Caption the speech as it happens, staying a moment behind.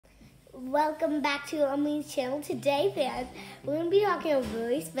Welcome back to Emily's channel. Today, fans, we're going to be talking about a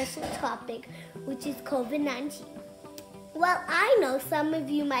very special topic, which is COVID-19. Well, I know some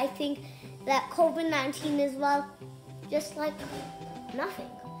of you might think that COVID-19 is, just like nothing.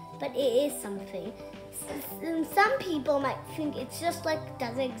 But it is something. Some people might think it's just like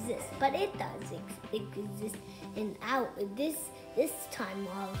doesn't exist, but it does exist in this time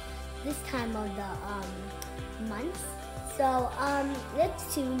of the month. So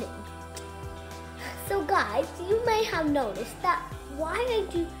let's tune in. So guys, you may have noticed that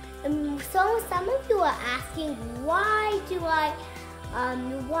some of you are asking why do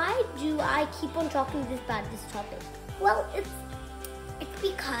I keep on talking about this topic? Well, it's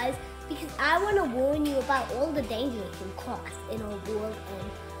because I want to warn you about all the danger it can cause in our world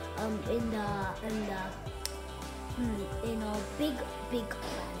and in our big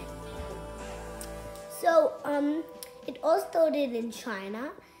planet. So it all started in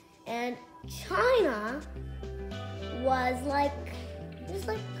China, and China was just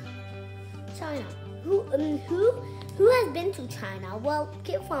like China. Who has been to China? Well,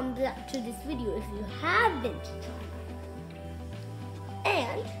 get from to this video if you have been to China.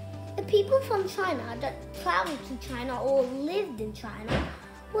 And the people from China that traveled to China or lived in China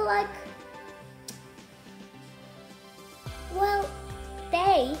were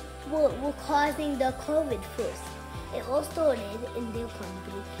they were causing the COVID first. It all started in their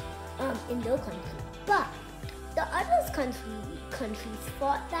country. But the other countries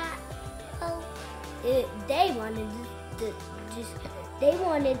thought that they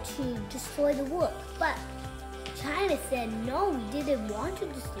wanted to destroy the world. But China said no, we didn't want to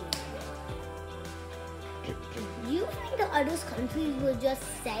destroy the world. Do you think the other countries were just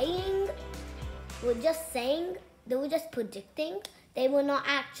saying? They were just predicting? They were not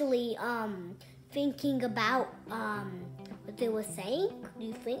actually thinking about what they were saying? Do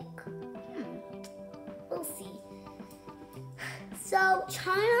you think? We'll see. So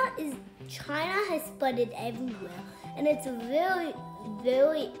China has spread everywhere, and it's very,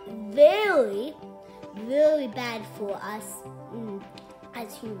 very, very, very bad for us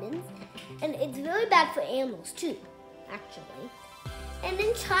as humans, and it's very bad for animals too, actually. And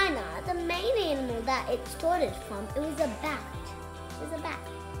in China, the main animal that it started from, it was a bat.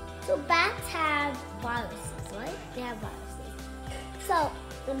 So bats have viruses, right? They have viruses. So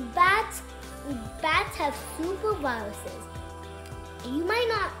bats have super viruses. You might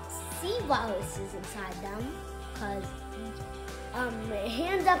not see viruses inside them, because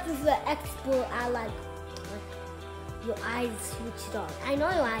hands up if you're an expert at your eyes switched on. I know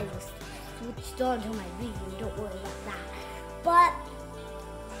your eyes are switched on to my video, don't worry about that. But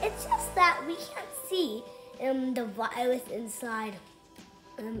it's just that we can't see the virus inside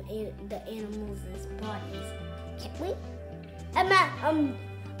the animals' bodies, can we?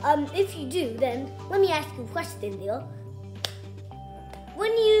 If you do, then let me ask you a question, Leo.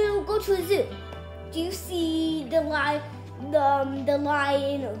 When you go to a zoo, do you see the lion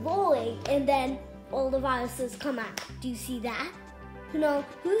rolling and then all the viruses come out? Do you see that?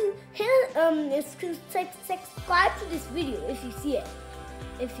 Subscribe to this video if you see it,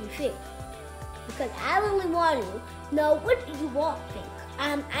 if you think, because I really want to know what you all think.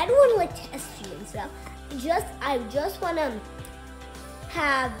 I don't want to test you and stuff. I just want to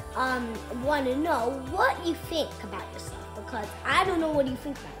want to know what you think about yourself, because I don't know what you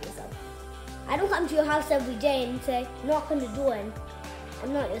think about yourself. I don't come to your house every day and say, knock on the door, and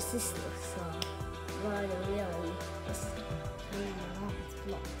I'm not your sister, so really, just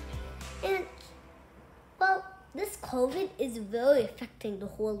and well, this COVID is really affecting the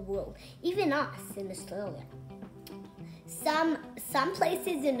whole world, even us in Australia. Some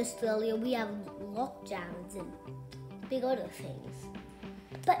places in Australia we have lockdowns and big other things.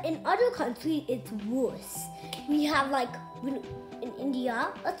 But in other countries it's worse. We have in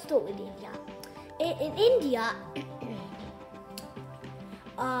India, let's start with India. In India,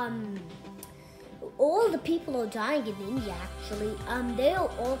 all the people are dying in India actually. They are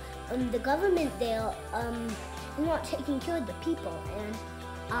all the government there not taking care of the people, and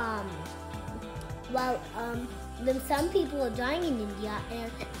then some people are dying in India,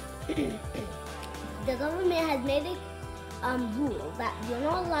 and the government has made a rule that you're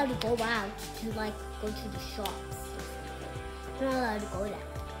not allowed to go out to go to the shops. You're not allowed to go there.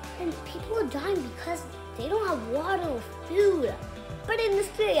 And people are dying because they don't have water or food. But in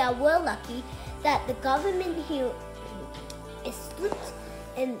Australia, we're lucky that the government here is strict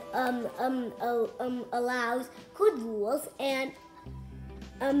and allows good rules, and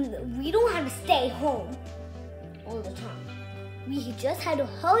we don't have to stay home all the time. We just had to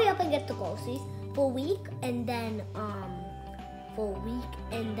hurry up and get the groceries for a week, and then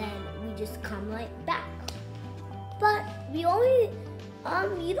we just come right back. But we only,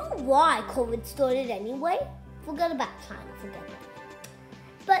 you know why COVID started anyway? Forget about China, forget it.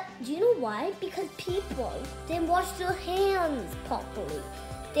 But do you know why? Because people didn't wash their hands properly.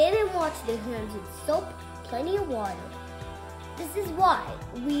 They didn't wash their hands with soap, plenty of water. This is why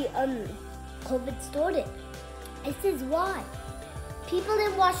COVID started. This is why. People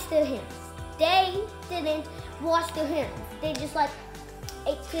didn't wash their hands. They didn't wash their hands. They just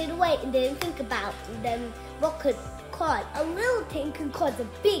ate it away and didn't think about then what could cause a little thing could cause a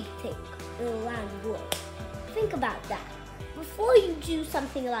big thing around the world. Think about that before you do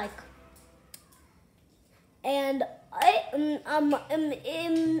something like. And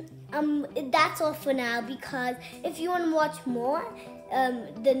that's all for now, because if you want to watch more,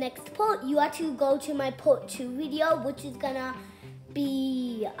 the next part, you have to go to my part 2 video, which is gonna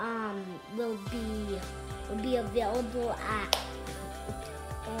be will be available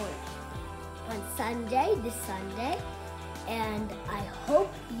on Sunday, this Sunday. And I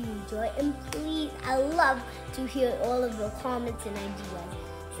hope you enjoy, and please, I love to hear all of your comments and ideas.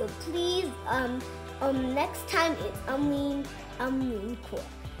 So please, next time it's Cool.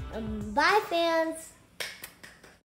 Bye, fans.